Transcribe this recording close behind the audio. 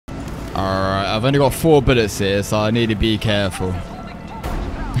Alright, I've only got 4 bullets here, so I need to be careful.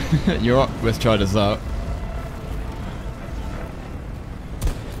 You're up, let's try this out.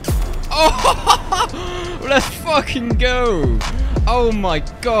 Oh! Let's fucking go! Oh my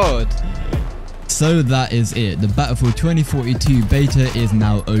god! So that is it. The Battlefield 2042 beta is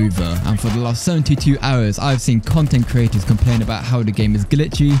now over, and for the last 72 hours I've seen content creators complain about how the game is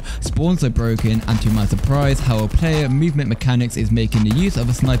glitchy, spawns are broken, and to my surprise how a player movement mechanics is making the use of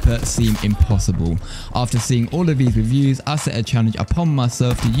a sniper seem impossible. After seeing all of these reviews, I set a challenge upon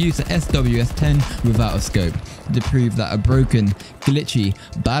myself to use the SWS-10 without a scope to prove that a broken, glitchy,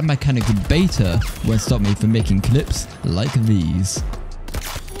 bad mechanics beta won't stop me from making clips like these.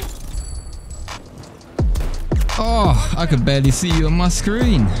 Oh, I could barely see you on my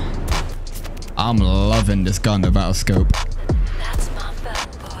screen. I'm loving this gun without a scope. That's my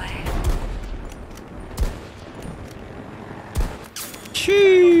bad boy.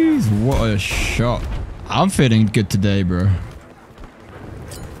 Jeez, what a shot. I'm feeling good today, bro.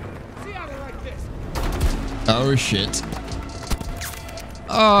 Oh shit.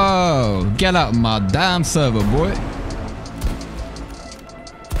 Oh, get out my damn server, boy.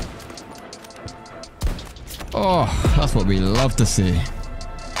 Oh, that's what we love to see.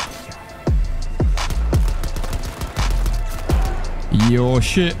 Your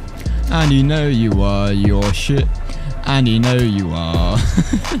shit, and you know you are your shit, and you know you are.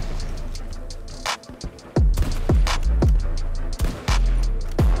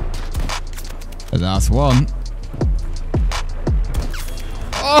 That's one.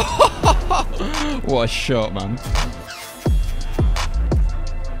 Oh, what a shot, man.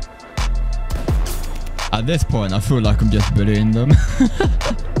 At this point, I feel like I'm just bullying them.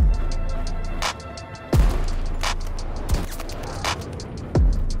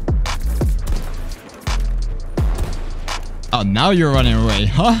 Oh, now you're running away,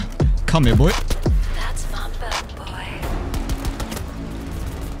 huh? Come here, boy. That's my bad boy.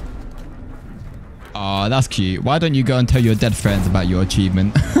 Oh, that's cute. Why don't you go and tell your dead friends about your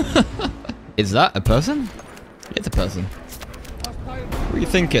achievement? Is that a person? It's a person. What are you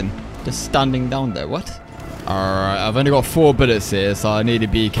thinking? Just standing down there, what? Alright, I've only got 4 bullets here, so I need to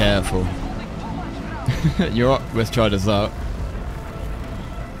be careful. You're up, let's try this out.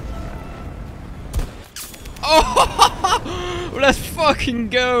 Oh! Let's fucking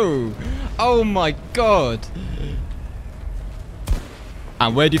go! Oh my god!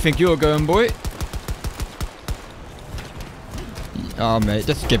 And where do you think you're going, boy? Oh mate,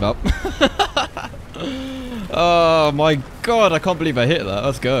 just give up. Oh my god, I can't believe I hit that.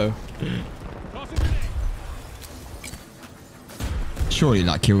 Let's go. Surely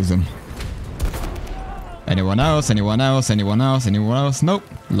that kills them. Anyone else? Anyone else? Anyone else? Anyone else? Nope.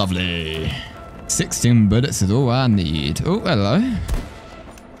 Lovely. 16 bullets is all I need. Oh, hello.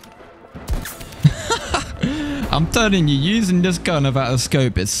 I'm telling you, using this gun without a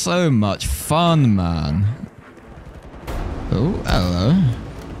scope is so much fun, man. Oh, hello.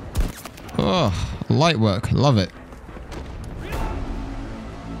 Oh, light work. Love it.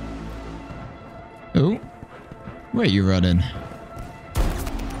 Oh. Where are you running?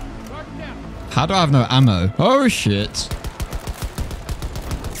 How do I have no ammo? Oh, shit.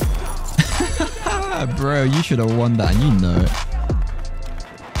 Bro, you should have won that and you know it.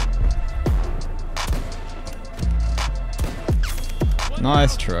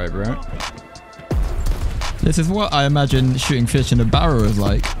 Nice try, bro. This is what I imagine shooting fish in a barrel is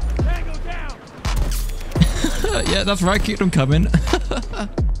like. Yeah, that's right. Keep them coming.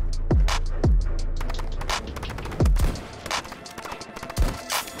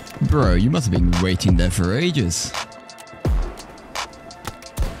 Bro, you must have been waiting there for ages.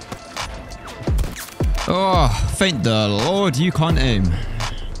 Oh, thank the Lord you can't aim.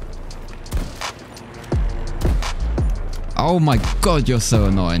 Oh my god, you're so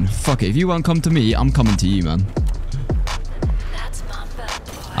annoying. Fuck it, if you won't come to me, I'm coming to you, man. That's my bad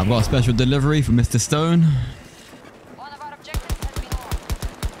boy. I've got a special delivery for Mr. Stone. One of our objectives has been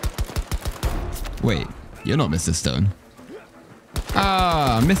lost. Wait, you're not Mr. Stone.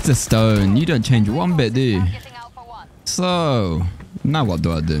 Ah, Mr. Stone, you don't change one bit, do you? Targeting Alpha 1. So, now what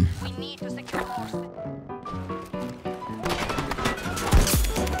do I do? We need to secure more.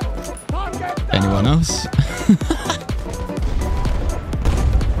 Anyone else?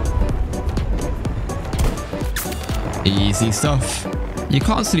 Easy stuff. You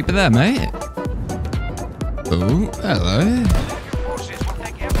can't sleep there, mate. Oh, hello.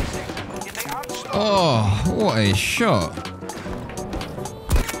 Oh, what a shot.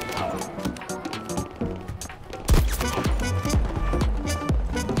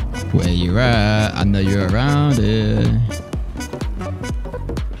 Where you at? I know you're around here.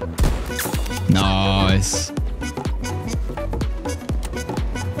 Nice.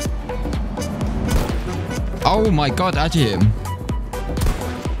 Oh my god, I hit him.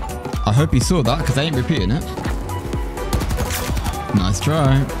 I hope he saw that because I ain't repeating it. Nice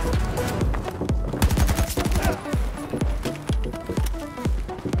try.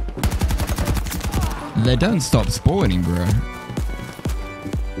 They don't stop spawning, bro.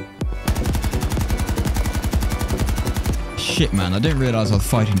 Shit, man, I didn't realize I was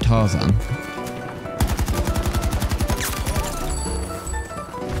fighting Tarzan.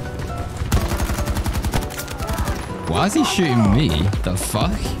 Why is he shooting me? The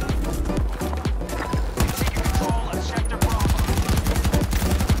fuck?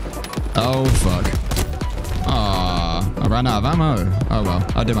 Oh, fuck. Ah, I ran out of ammo. Oh well,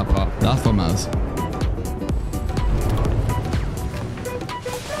 I did my part. That's what matters.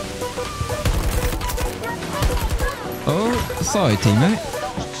 Oh, sorry, teammate.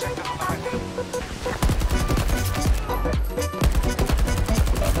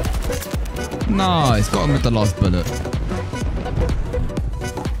 Nice, got him with the last bullet.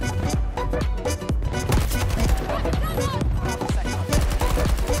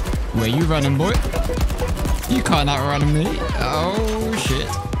 Where you running, boy? You can't outrun me. Oh, shit.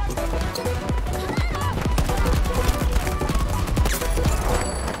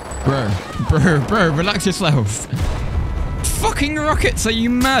 Bro, relax yourself. Fucking rockets, are you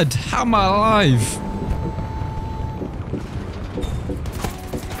mad? How am I alive?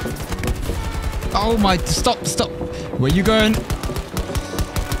 Oh my, stop. Where you going?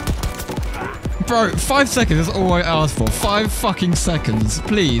 Bro, 5 seconds is all I asked for. 5 fucking seconds,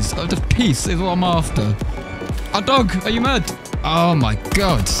 please. Just peace is what I'm after. A dog, are you mad? Oh my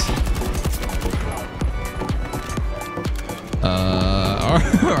god.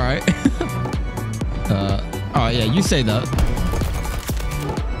 Alright. Alright, yeah, you say that.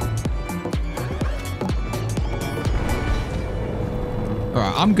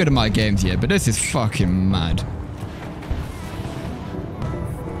 Alright, I'm good at my games here, but this is fucking mad.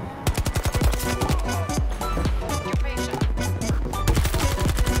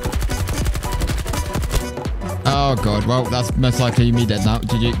 Oh god, well, that's most likely me dead now.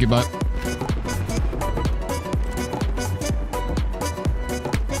 GG, goodbye.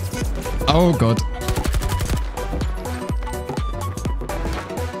 Oh god.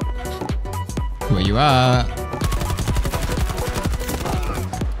 Where you at?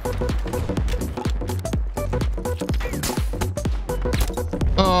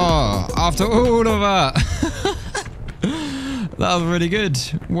 Oh, after all of that. That was really good.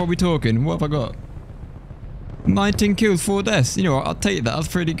 What are we talking? What have I got? 19 kills, 4 deaths. You know what? I'll take that. That's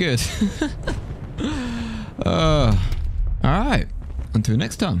pretty good. Alright. Until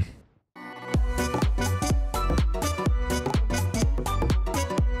next time.